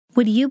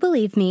Would you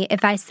believe me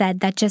if I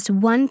said that just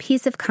one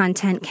piece of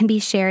content can be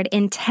shared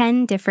in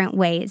 10 different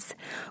ways?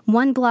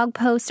 One blog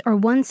post or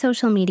one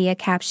social media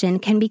caption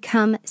can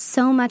become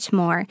so much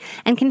more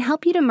and can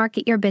help you to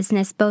market your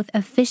business both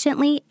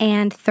efficiently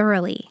and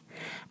thoroughly.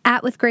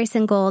 At With Grace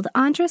and Gold,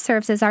 Andra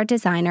serves as our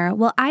designer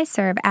while I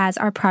serve as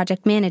our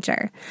project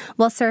manager.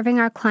 While serving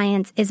our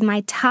clients is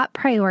my top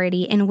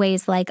priority in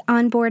ways like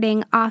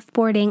onboarding,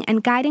 offboarding,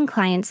 and guiding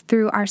clients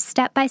through our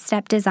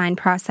step-by-step design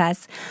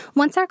process.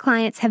 Once our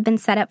clients have been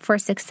set up for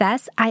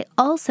success, I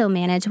also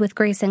manage With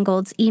Grace and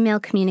Gold's email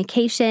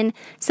communication,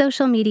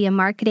 social media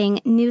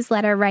marketing,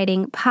 newsletter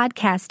writing,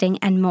 podcasting,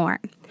 and more.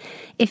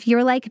 If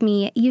you're like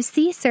me, you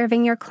see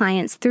serving your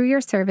clients through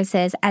your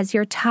services as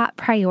your top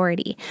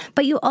priority,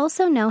 but you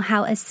also know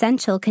how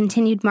essential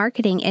continued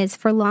marketing is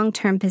for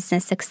long-term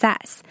business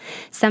success.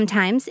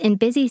 Sometimes, in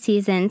busy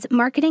seasons,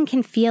 marketing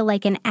can feel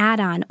like an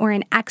add-on or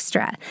an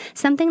extra,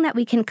 something that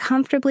we can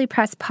comfortably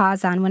press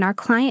pause on when our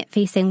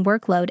client-facing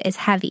workload is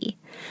heavy.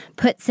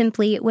 Put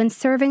simply, when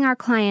serving our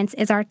clients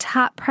is our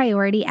top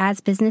priority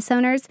as business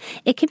owners,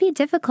 it can be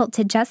difficult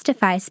to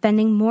justify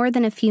spending more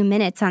than a few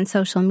minutes on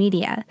social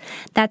media.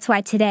 That's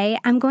why today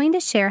I'm going to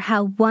share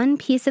how one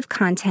piece of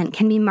content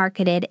can be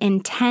marketed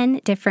in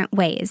 10 different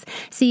ways,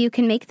 so you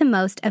can make the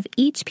most of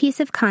each piece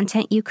of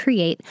content you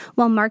create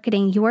while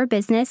marketing your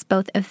business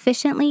both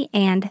efficiently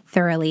and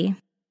thoroughly.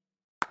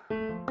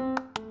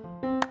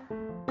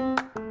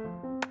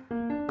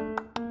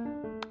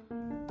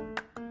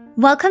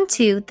 Welcome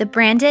to the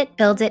Brand It,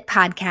 Build It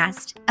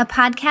podcast, a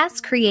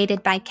podcast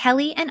created by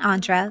Kelly and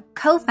Andra,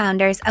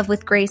 co-founders of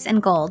With Grace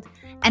and Gold,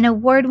 an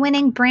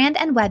award-winning brand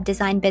and web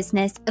design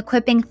business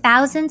equipping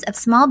thousands of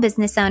small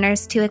business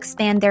owners to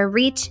expand their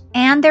reach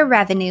and their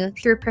revenue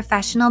through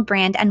professional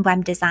brand and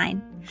web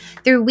design.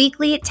 Through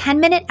weekly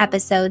 10-minute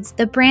episodes,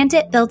 the Brand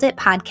It, Build It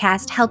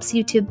podcast helps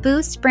you to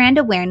boost brand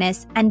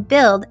awareness and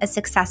build a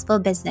successful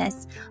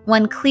business,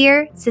 one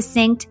clear,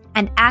 succinct,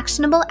 and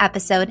actionable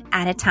episode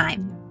at a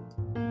time.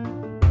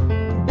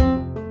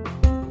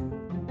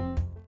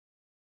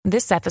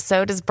 This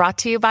episode is brought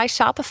to you by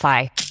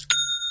Shopify.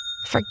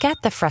 Forget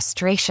the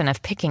frustration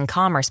of picking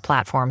commerce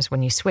platforms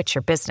when you switch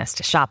your business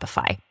to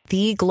Shopify,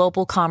 the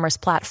global commerce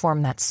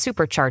platform that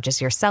supercharges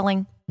your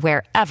selling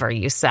wherever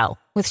you sell.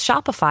 With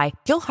Shopify,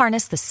 you'll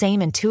harness the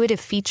same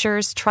intuitive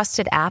features,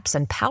 trusted apps,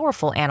 and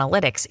powerful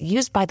analytics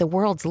used by the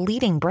world's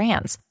leading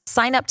brands.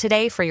 Sign up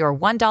today for your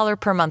 $1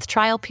 per month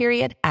trial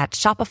period at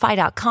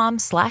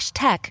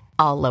shopify.com/tech,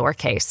 all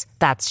lowercase.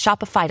 That's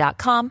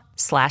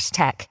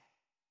shopify.com/tech.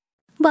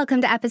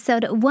 Welcome to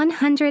episode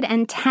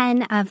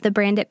 110 of the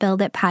Brand It,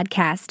 Build It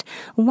podcast.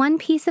 One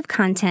piece of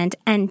content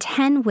and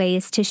 10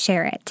 ways to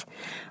share it.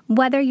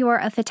 Whether you're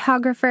a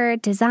photographer,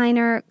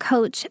 designer,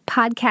 coach,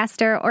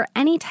 podcaster, or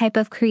any type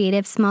of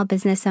creative small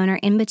business owner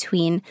in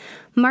between,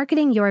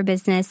 marketing your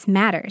business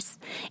matters.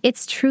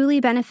 It's truly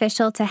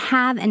beneficial to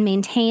have and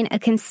maintain a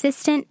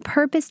consistent,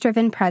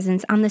 purpose-driven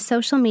presence on the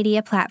social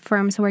media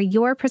platforms where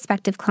your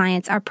prospective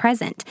clients are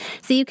present,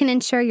 so you can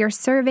ensure you're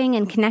serving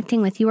and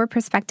connecting with your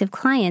prospective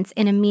clients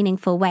in a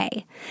meaningful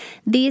way.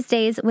 These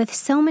days, with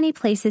so many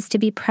places to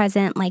be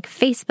present like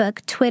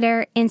Facebook,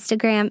 Twitter,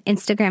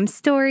 Instagram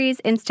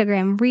Stories,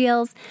 Instagram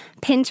Reels,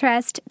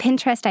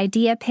 Pinterest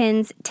Idea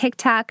Pins,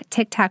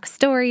 TikTok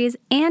Stories,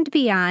 and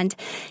beyond,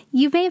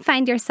 you may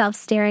find yourself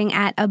staring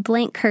at a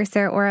blank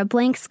cursor or a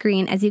blank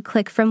screen as you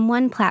click from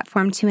one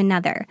platform to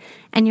another,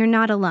 and you're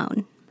not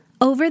alone.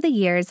 Over the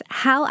years,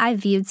 how I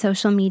viewed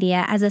social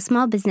media as a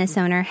small business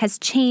owner has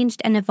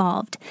changed and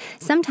evolved.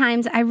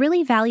 Sometimes I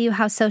really value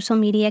how social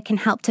media can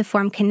help to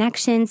form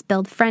connections,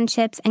 build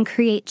friendships, and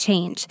create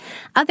change.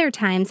 Other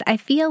times, I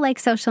feel like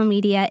social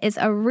media is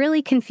a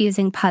really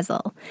confusing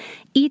puzzle.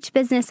 Each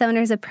business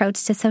owner's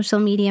approach to social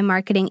media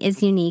marketing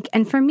is unique,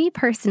 and for me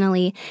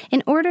personally,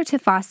 in order to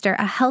foster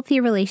a healthy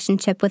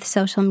relationship with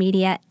social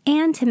media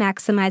and to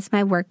maximize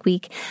my work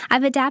week,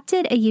 I've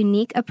adapted a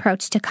unique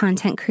approach to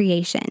content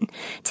creation.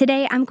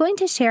 Today, I'm going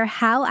to share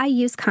how I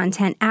use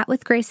content at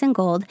With Grace and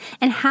Gold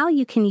and how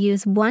you can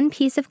use one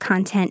piece of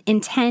content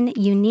in 10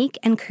 unique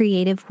and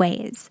creative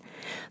ways.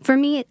 For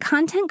me,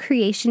 content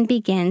creation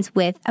begins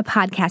with a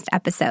podcast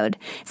episode,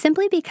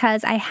 simply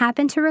because I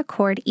happen to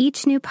record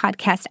each new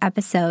podcast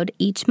episode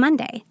each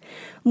Monday.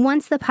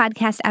 Once the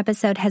podcast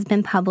episode has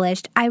been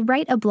published, I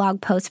write a blog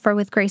post for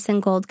With Grace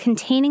and Gold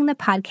containing the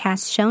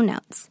podcast show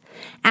notes.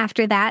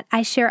 After that,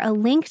 I share a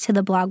link to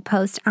the blog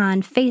post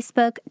on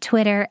Facebook,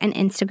 Twitter, and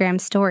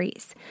Instagram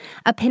stories.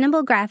 A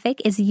pinnable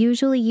graphic is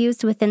usually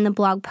used within the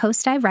blog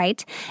post I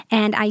write,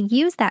 and I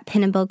use that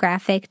pinnable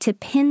graphic to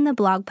pin the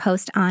blog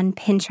post on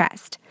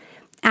Pinterest.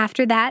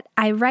 After that,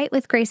 I write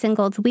With Grace and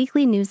Gold's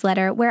weekly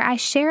newsletter where I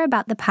share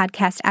about the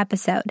podcast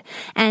episode.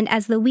 And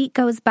as the week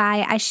goes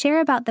by, I share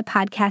about the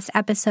podcast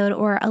episode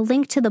or a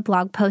link to the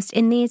blog post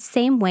in these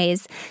same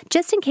ways,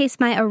 just in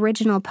case my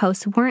original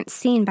posts weren't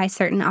seen by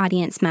certain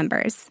audience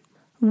members.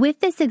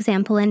 With this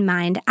example in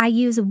mind, I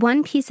use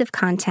one piece of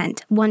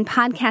content, one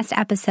podcast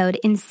episode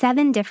in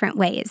 7 different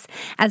ways: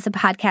 as a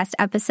podcast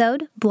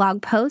episode,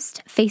 blog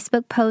post,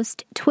 Facebook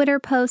post, Twitter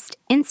post,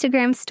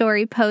 Instagram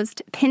story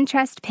post,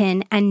 Pinterest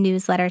pin, and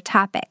newsletter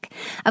topic.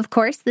 Of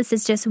course, this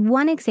is just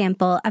one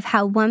example of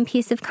how one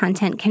piece of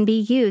content can be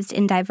used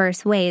in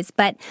diverse ways,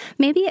 but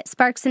maybe it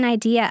sparks an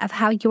idea of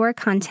how your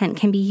content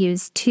can be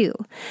used too.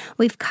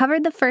 We've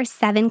covered the first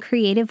 7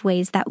 creative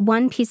ways that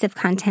one piece of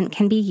content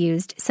can be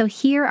used, so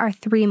here are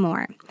 3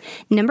 more.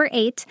 Number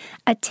 8,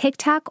 a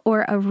TikTok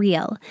or a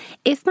reel.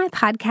 If my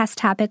podcast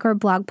topic or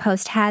blog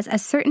post has a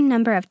certain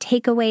number of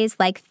takeaways,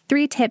 like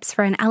 3 tips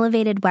for an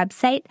elevated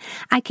website,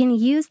 I can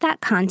use that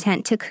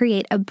content to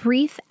create a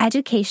brief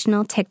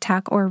educational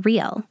TikTok or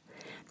reel.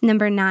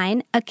 Number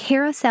 9, a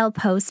carousel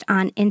post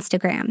on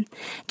Instagram.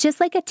 Just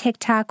like a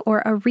TikTok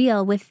or a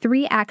reel with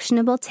 3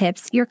 actionable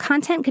tips, your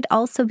content could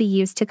also be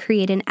used to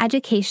create an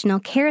educational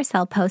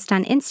carousel post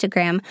on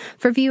Instagram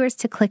for viewers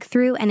to click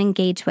through and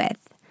engage with.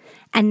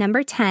 And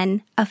number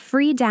 10, a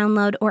free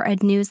download or a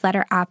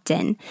newsletter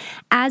opt-in.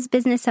 As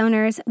business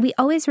owners, we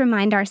always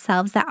remind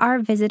ourselves that our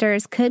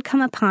visitors could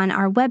come upon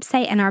our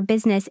website and our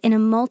business in a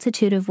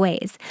multitude of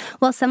ways.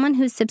 While someone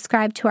who's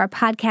subscribed to our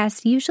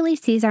podcast usually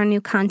sees our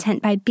new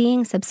content by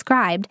being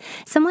subscribed,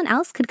 someone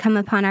else could come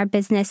upon our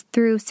business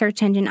through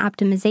search engine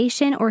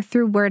optimization or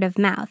through word of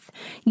mouth.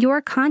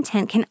 Your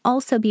content can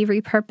also be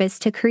repurposed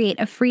to create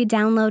a free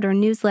download or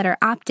newsletter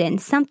opt-in,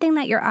 something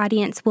that your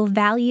audience will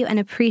value and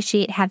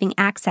appreciate having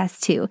access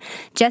to,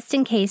 just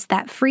in case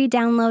that free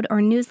download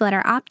or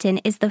newsletter opt-in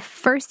is the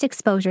first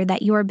exposure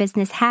that your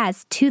business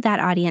has to that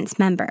audience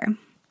member.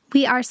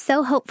 We are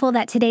so hopeful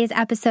that today's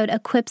episode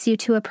equips you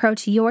to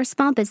approach your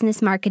small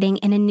business marketing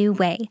in a new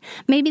way.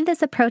 Maybe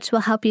this approach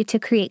will help you to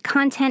create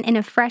content in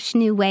a fresh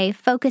new way,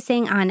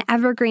 focusing on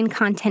evergreen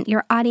content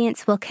your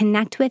audience will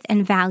connect with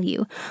and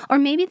value. Or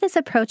maybe this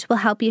approach will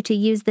help you to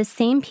use the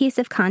same piece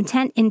of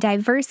content in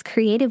diverse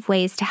creative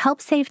ways to help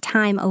save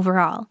time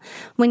overall.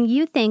 When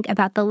you think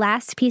about the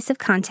last piece of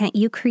content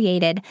you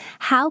created,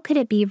 how could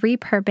it be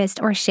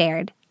repurposed or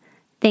shared?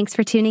 Thanks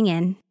for tuning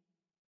in.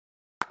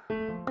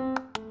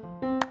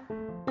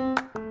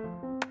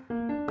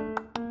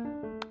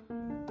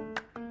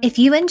 If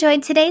you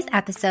enjoyed today's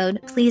episode,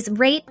 please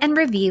rate and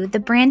review the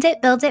Brand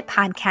It, Build It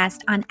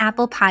podcast on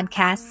Apple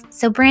Podcasts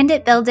so Brand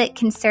It, Build It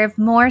can serve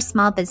more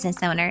small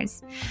business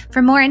owners.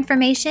 For more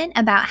information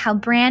about how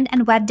brand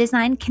and web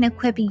design can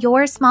equip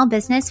your small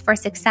business for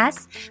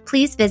success,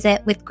 please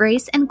visit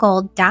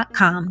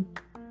withgraceandgold.com.